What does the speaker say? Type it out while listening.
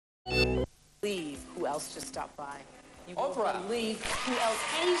Believe who else just stopped by. You won't Oprah. believe who else.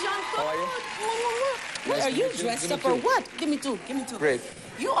 Hey, Jean-Claude. How are you? What Nice are to you meet you. dressed Give me up or two. what? Give me two. Give me two. Great.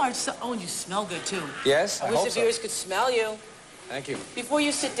 You are so. Oh, and you smell good too. Yes, I I wish hope the so. viewers could smell you. Thank you. Before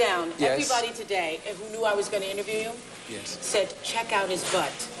you sit down, Yes. everybody today who knew I was going to interview you Yes. said, check out his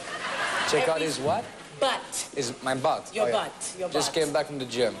butt. Check out his what? Butt. Is my butt. Your yeah. butt. Your Just butt. came back from the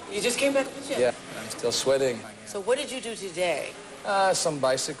gym. You just came back from the gym? Yeah, I'm still sweating. So what did you do today? Some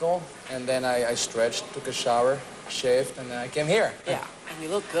bicycle, and then I stretched, took a shower, shaved, and then I came here. Yeah, and you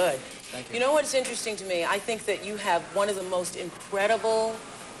look good. Thank you. You know what's interesting to me? I think that you have one of the most incredible,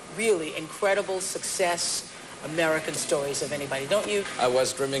 really incredible success American stories of anybody, don't you? I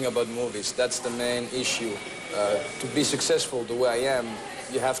was dreaming about movies. That's the main issue. To be successful the way I am,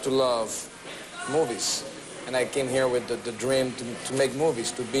 you have to love movies. And I came here with the dream to make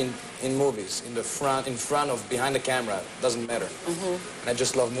movies, to be in movies, in front of, behind the camera. Doesn't matter. And I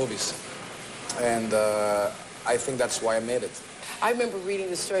just love movies. And I think that's why I made it. I remember reading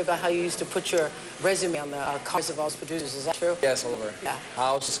the story about how you used to put your resume on the cars of all the producers. Is that true? Yes, all over. Yeah.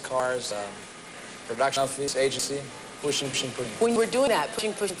 Houses, cars, production office, agency, pushing. When you were doing that,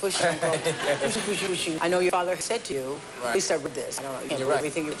 pushing, pushing, I know your father said to you, Right. at least I read this, I don't know, you can't You're believe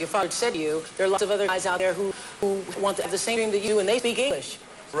right. everything your father said to you. There are lots of other guys out there who want to have the same dream that you do, and they speak English.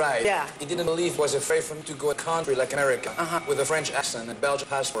 Right. Yeah. He didn't believe, was afraid for me to go to a country like America with a French accent and Belgian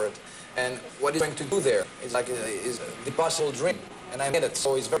passport. And what he's going to do there is like is the possible dream. And I made it.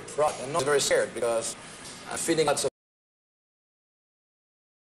 So he's very proud and not very scared because I'm feeding lots of